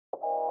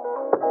Hi,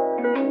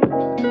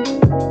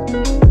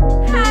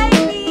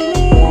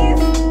 bees!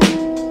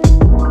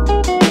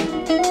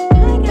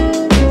 Hi,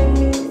 guys!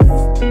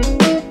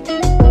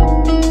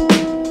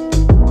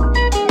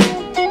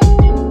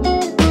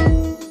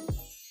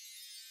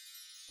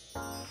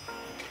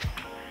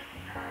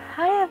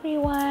 Hi,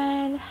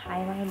 everyone!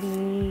 Hi, my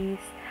bees!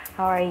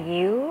 How are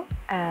you?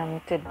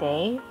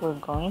 Today, we're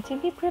going to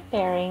be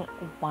preparing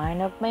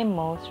one of my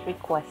most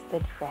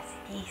requested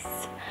recipes.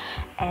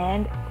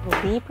 And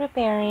we'll be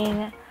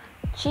preparing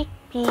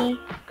chickpea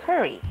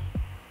curry.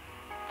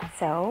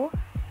 So,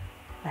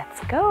 let's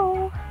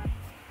go!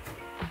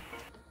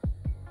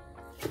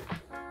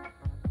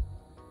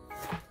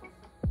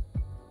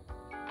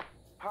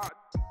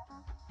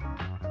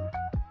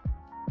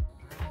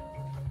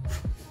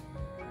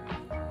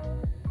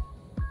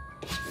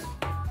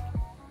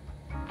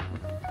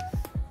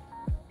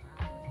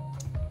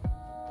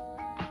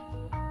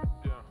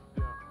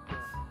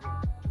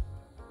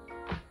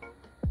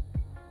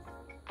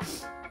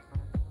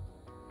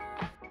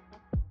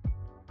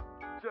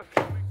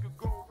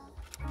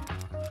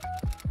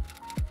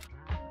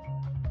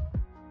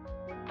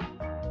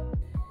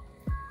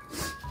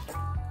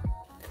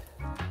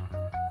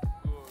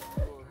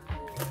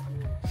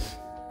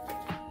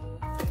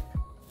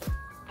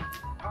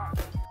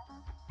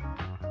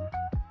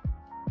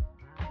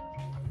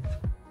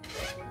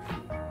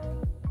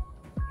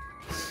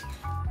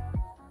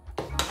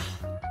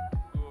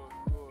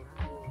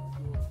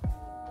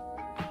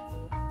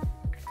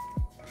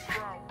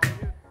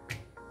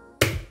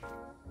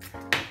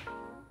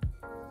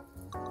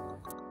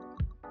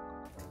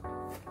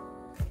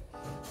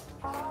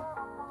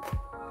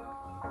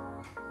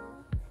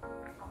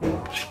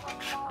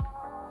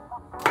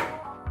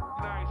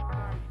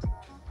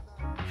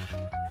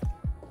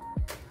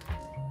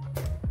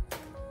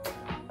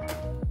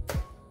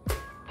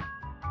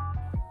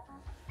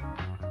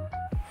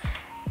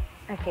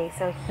 Okay,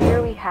 so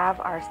here we have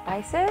our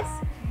spices.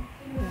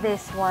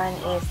 This one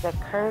is the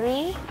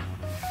curry.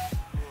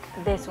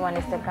 This one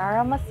is the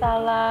garam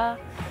masala,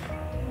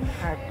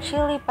 our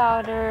chili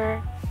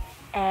powder,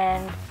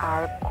 and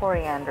our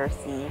coriander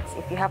seeds.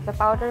 If you have the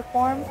powder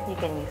form, you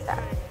can use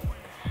that.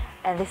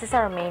 And this is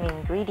our main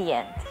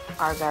ingredient,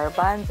 our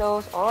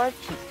garbanzos or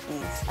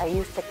chickpeas. I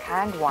use the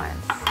canned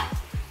ones.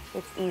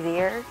 It's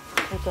easier.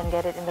 You can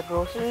get it in the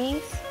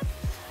groceries.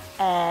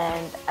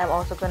 And I'm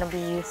also going to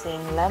be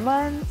using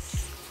lemons.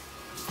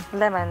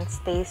 Lemons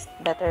taste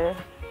better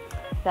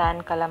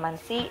than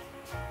calamansi.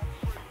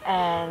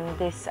 And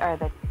these are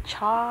the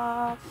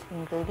chopped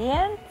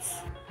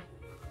ingredients.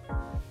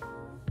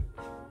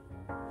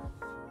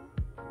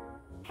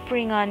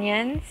 Spring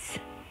onions,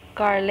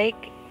 garlic,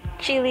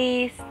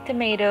 chilies,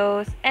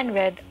 tomatoes, and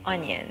red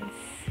onions.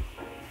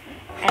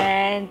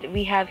 And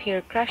we have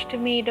here crushed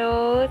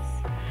tomatoes.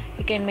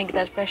 You can make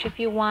that fresh if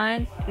you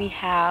want. We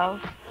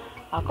have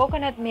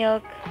coconut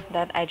milk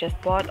that I just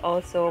bought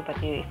also, but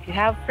if you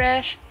have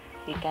fresh,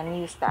 you can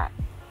use that.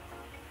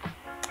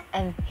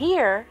 And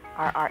here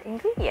are our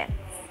ingredients.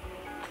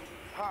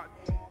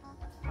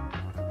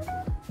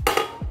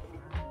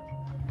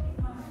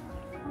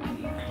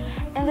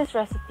 In this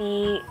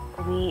recipe,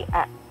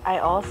 I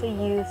also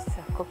use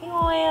cooking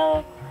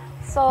oil,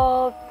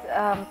 salt,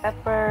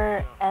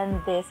 pepper,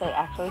 and this I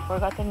actually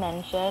forgot to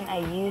mention. I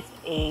used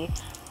a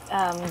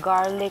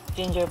garlic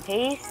ginger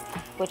paste,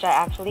 which I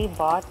actually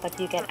bought, but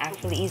you can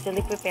actually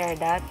easily prepare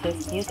that.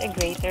 Just use a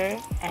grater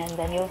and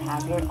then you'll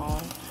have your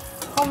own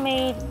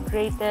homemade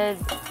grated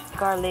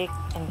garlic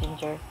and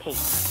ginger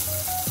paste.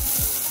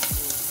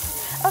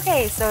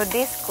 Okay, so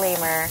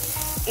disclaimer,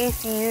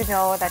 if you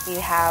know that you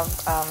have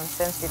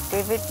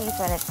sensitivities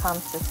when it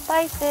comes to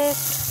spices,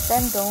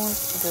 then don't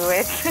do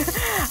it.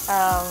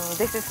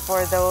 This is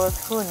for those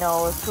who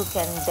knows, who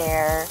can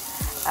bear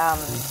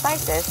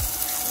spices.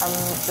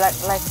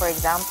 Like for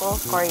example,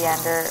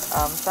 coriander,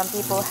 some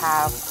people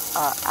have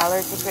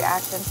allergic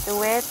reactions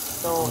to it,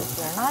 so if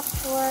you're not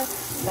sure,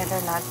 better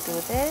not do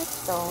this.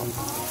 So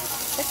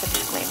just a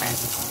disclaimer,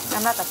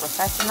 I'm not a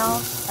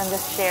professional, I'm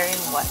just sharing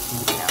what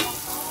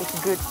is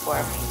good for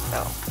me.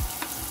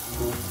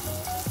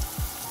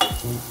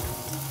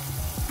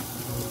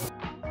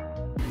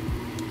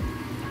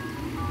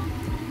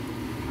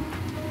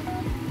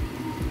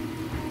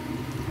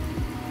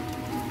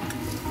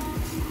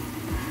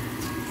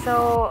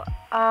 So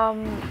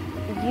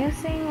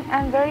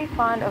I'm very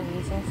fond of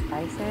using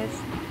spices,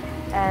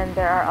 and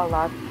there are a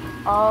lot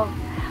of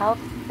health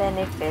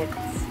benefits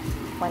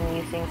when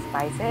using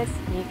spices.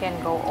 You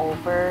can go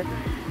over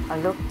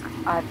look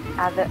at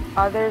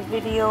other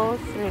videos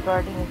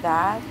regarding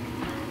that.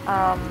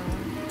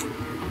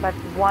 But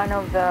one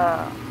of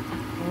the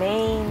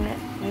main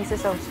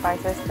uses of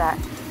spices is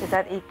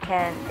that it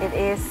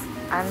is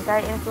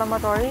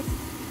anti-inflammatory,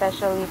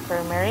 especially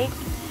turmeric.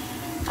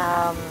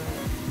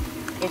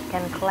 It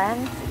can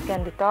cleanse, it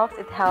can detox,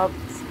 it helps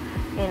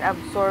in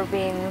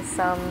absorbing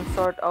some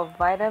sort of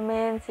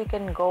vitamins. You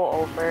can go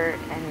over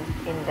and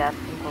in-depth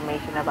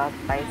information about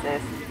spices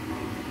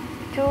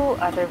to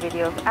other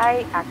videos.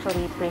 I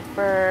actually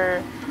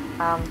prefer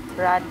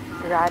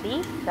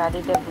Radhi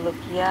the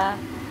Blukia.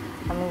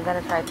 I'm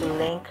gonna try to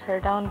link her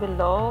down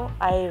below.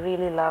 I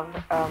really love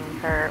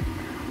her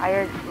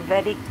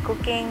Ayurvedic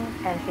cooking,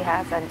 and she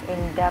has an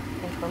in-depth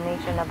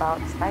information about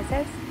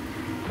spices.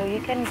 So you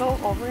can go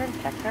over and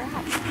check her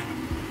out.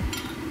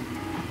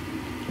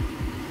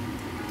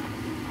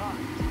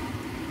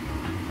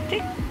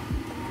 Chick.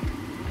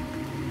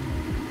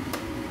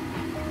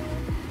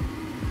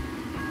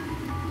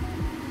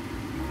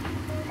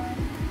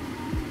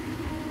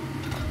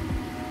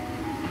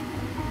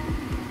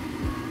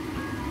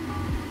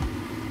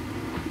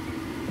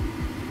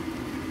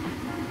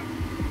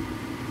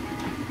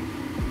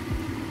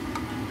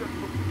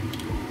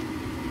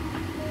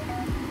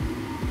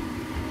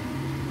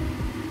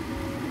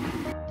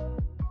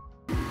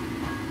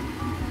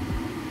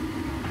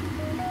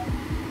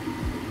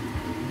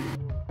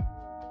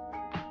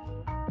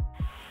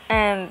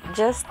 And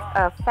just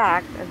a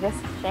fact, just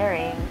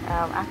sharing,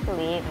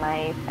 actually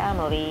my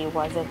family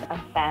wasn't a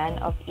fan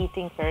of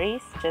eating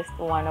curries. Just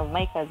one of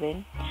my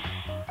cousin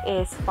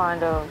is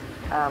fond of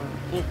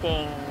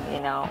eating,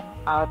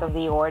 out of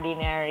the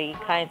ordinary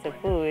kinds of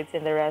foods,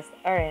 and the rest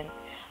aren't.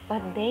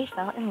 But they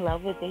fell in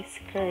love with this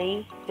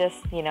curry.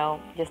 Just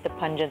the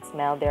pungent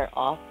smell, they're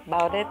off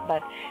about it,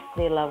 but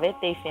they love it,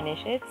 they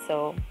finish it.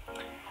 So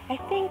I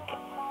think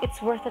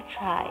it's worth a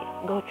try.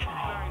 Go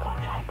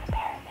try,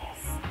 prepare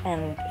this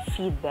and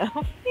feed them.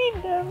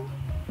 Feed them.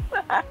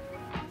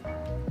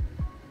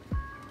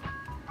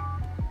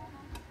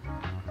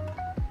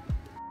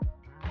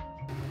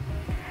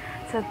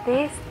 So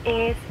this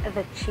is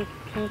the Chick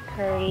Pea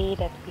Curry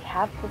that we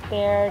have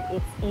prepared.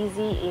 It's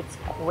easy, it's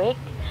quick.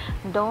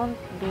 Don't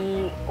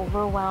be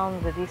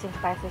overwhelmed with using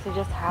spices. You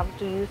just have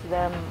to use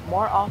them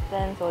more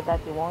often so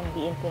that you won't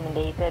be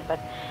intimidated. But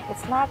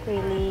it's not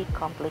really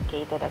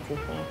complicated as you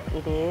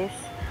think it is.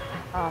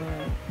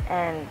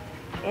 And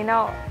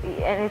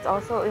and it's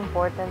also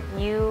important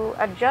you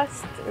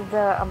adjust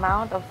the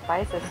amount of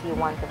spices you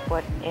want to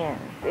put in.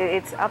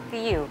 It's up to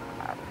you,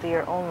 to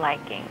your own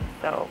liking.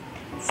 So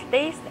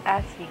taste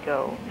as you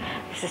go.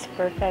 This is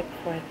perfect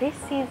for this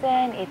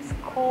season. It's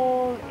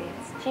cold,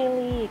 it's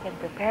chilly. You can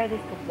prepare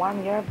this to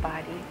warm your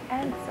body,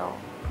 and so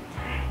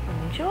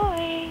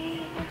enjoy.